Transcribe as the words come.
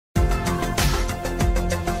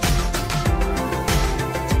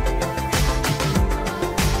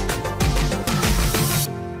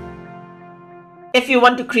If you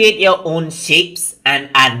want to create your own shapes and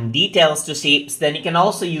add details to shapes, then you can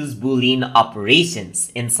also use Boolean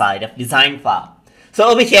operations inside of design file. So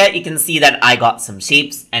over here, you can see that I got some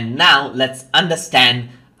shapes, and now let's understand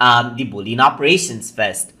the Boolean operations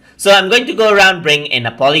first. So I'm going to go around, bring in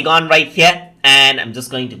a polygon right here, and I'm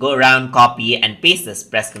just going to go around, copy and paste this,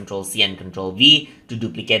 press Ctrl C and Ctrl V to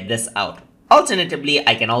duplicate this out. Alternatively,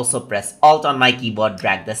 I can also press Alt on my keyboard,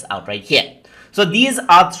 drag this out right here. So these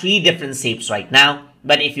are three different shapes right now,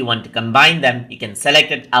 but if you want to combine them, you can select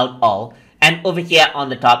it out all, and over here on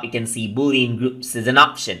the top, you can see Boolean Groups is an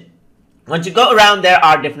option. Once you go around, there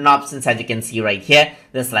are different options as you can see right here.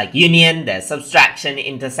 There's like union, there's subtraction,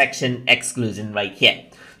 intersection, exclusion right here.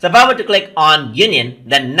 So if I were to click on union,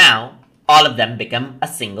 then now all of them become a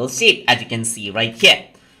single shape as you can see right here.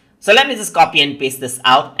 So let me just copy and paste this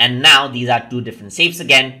out, and now these are two different shapes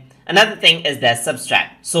again. Another thing is there's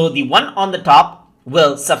subtract. So the one on the top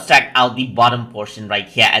will subtract out the bottom portion right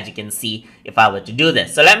here as you can see if I were to do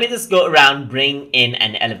this. So let me just go around, bring in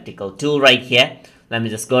an elliptical tool right here. Let me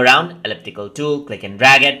just go around, elliptical tool, click and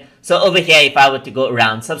drag it. So over here, if I were to go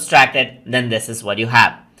around, subtract it, then this is what you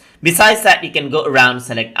have. Besides that, you can go around,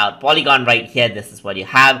 select out polygon right here. This is what you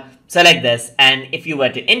have. Select this, and if you were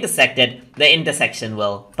to intersect it, the intersection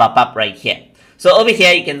will pop up right here. So over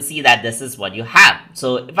here, you can see that this is what you have.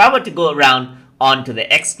 So if I were to go around onto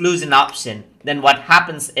the exclusion option, then what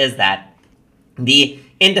happens is that the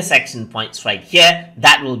intersection points right here,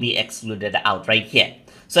 that will be excluded out right here.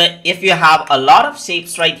 So if you have a lot of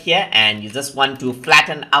shapes right here and you just want to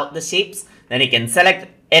flatten out the shapes, then you can select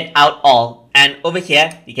it out all, and over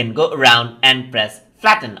here you can go around and press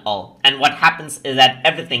flatten all, and what happens is that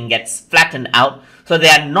everything gets flattened out, so they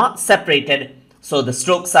are not separated, so the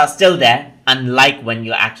strokes are still there, unlike when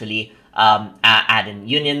you actually add in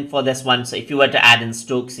union for this one. So if you were to add in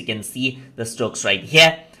strokes, you can see the strokes right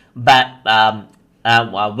here, but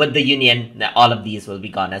with the union, all of these will be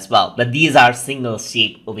gone as well. But these are single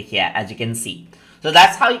shape over here, as you can see. So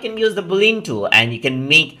that's how you can use the Boolean tool, and you can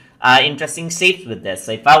make interesting shapes with this.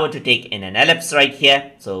 So if I were to take in an ellipse right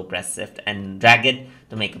here, so press Shift and drag it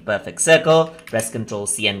to make a perfect circle, press Ctrl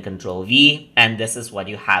C and Ctrl V, and this is what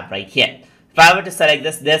you have right here. If I were to select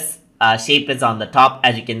this shape is on the top,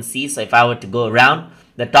 as you can see. So if I were to go around,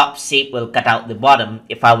 the top shape will cut out the bottom.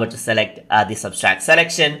 If I were to select the subtract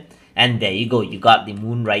selection, and there you go, you got the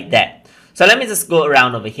moon right there. So let me just go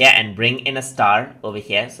around over here and bring in a star over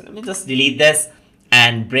here. So let me just delete this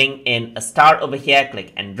and bring in a star over here,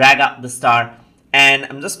 click and drag out the star, and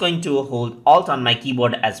I'm just going to hold Alt on my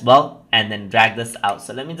keyboard as well and then drag this out.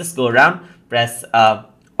 So let me just go around, press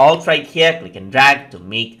Alt right here, click and drag to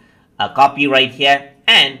make a copy right here,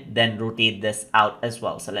 and then rotate this out as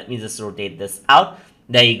well. So let me just rotate this out.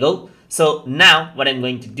 There you go. So now what I'm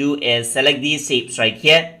going to do is select these shapes right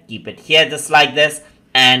here, keep it here just like this,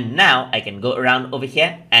 and now I can go around over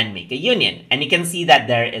here and make a union, and you can see that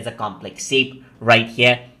there is a complex shape right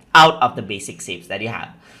here out of the basic shapes that you have.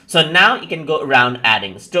 So now you can go around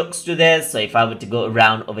adding strokes to this. So if I were to go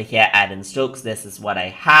around over here, add in strokes, this is what I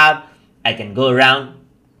have. I can go around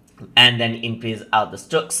and then increase out the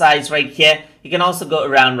stroke size right here. You can also go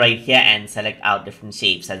around right here and select out different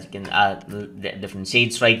shapes, as you can different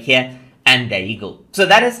shades right here, and there you go. So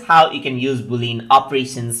that is how you can use Boolean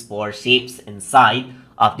operations for shapes inside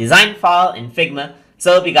of design file in Figma.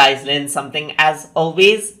 So hope you guys learned something as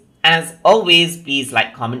always. As always, please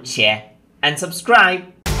like, comment, share, and subscribe.